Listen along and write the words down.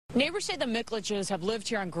Neighbors say the Mikuliches have lived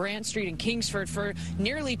here on Grant Street in Kingsford for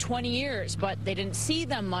nearly 20 years, but they didn't see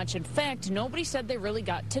them much. In fact, nobody said they really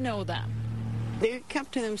got to know them. They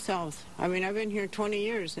kept to themselves. I mean, I've been here 20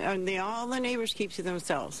 years, and all the neighbors keep to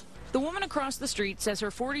themselves. The woman across the street says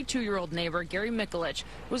her 42-year-old neighbor, Gary Mikulich,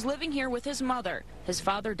 was living here with his mother. His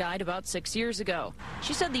father died about 6 years ago.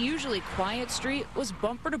 She said the usually quiet street was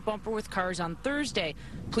bumper to bumper with cars on Thursday,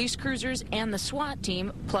 police cruisers and the SWAT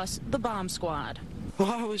team, plus the bomb squad. Well,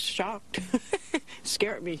 I was shocked.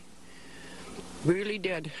 Scared me. Really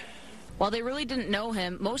did. While they really didn't know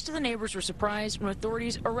him, most of the neighbors were surprised when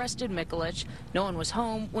authorities arrested Mikulich. No one was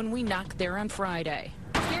home when we knocked there on Friday.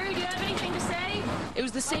 Gary, do you have anything to say? It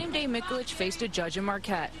was the same day Mikulich faced a judge in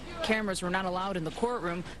Marquette. Cameras were not allowed in the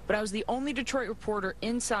courtroom, but I was the only Detroit reporter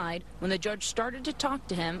inside when the judge started to talk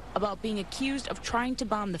to him about being accused of trying to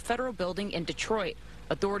bomb the federal building in Detroit.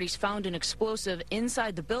 Authorities found an explosive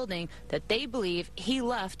inside the building that they believe he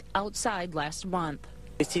left outside last month.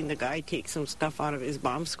 I seen the guy take some stuff out of his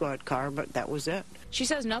bomb squad car, but that was it. She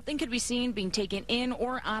says nothing could be seen being taken in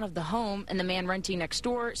or out of the home, and the man renting next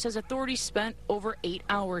door says authorities spent over 8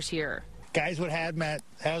 hours here. Guys with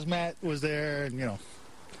hazmat was there, and,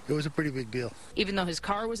 it was a pretty big deal. Even though his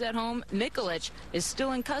car was at home, Mikulich is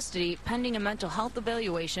still in custody pending a mental health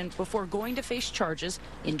evaluation before going to face charges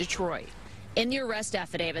in Detroit. In the arrest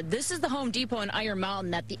affidavit, this is the Home Depot in Iron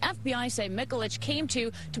Mountain that the FBI say Mikulich came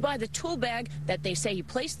to buy the tool bag that they say he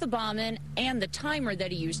placed the bomb in and the timer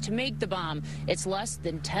that he used to make the bomb. It's less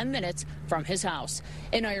than 10 minutes from his house.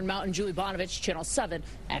 In Iron Mountain, Julie Bonovich, Channel 7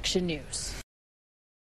 Action News.